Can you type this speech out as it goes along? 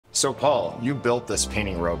So Paul, you built this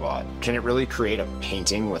painting robot. Can it really create a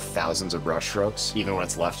painting with thousands of brushstrokes, even when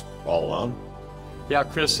it's left all alone? Yeah,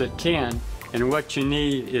 Chris, it can. And what you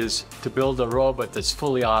need is to build a robot that's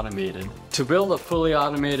fully automated. To build a fully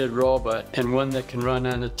automated robot and one that can run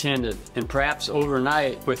unattended, and perhaps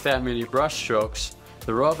overnight with that many brushstrokes,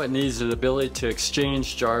 the robot needs the ability to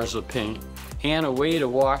exchange jars of paint and a way to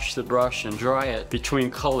wash the brush and dry it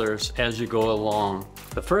between colors as you go along.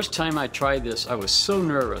 The first time I tried this, I was so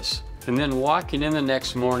nervous. And then walking in the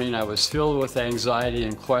next morning, I was filled with anxiety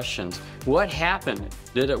and questions. What happened?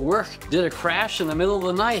 Did it work? Did it crash in the middle of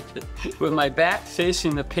the night? With my back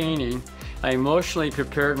facing the painting, I emotionally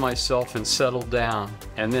prepared myself and settled down.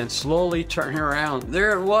 And then slowly turning around,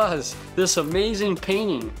 there it was, this amazing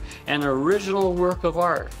painting, an original work of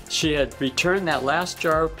art. She had returned that last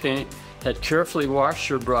jar of paint, had carefully washed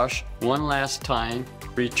her brush one last time,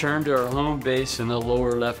 returned to her home base in the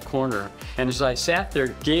lower left corner. And as I sat there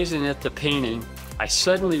gazing at the painting, I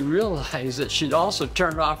suddenly realized that she'd also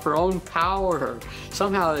turned off her own power.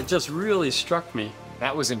 Somehow it just really struck me.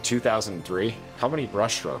 That was in 2003. How many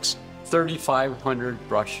brushstrokes? 3,500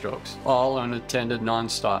 brushstrokes, all unattended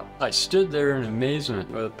nonstop. I stood there in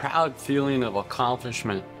amazement with a proud feeling of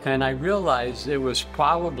accomplishment. And I realized it was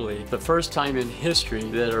probably the first time in history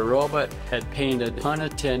that a robot had painted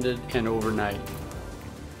unattended and overnight.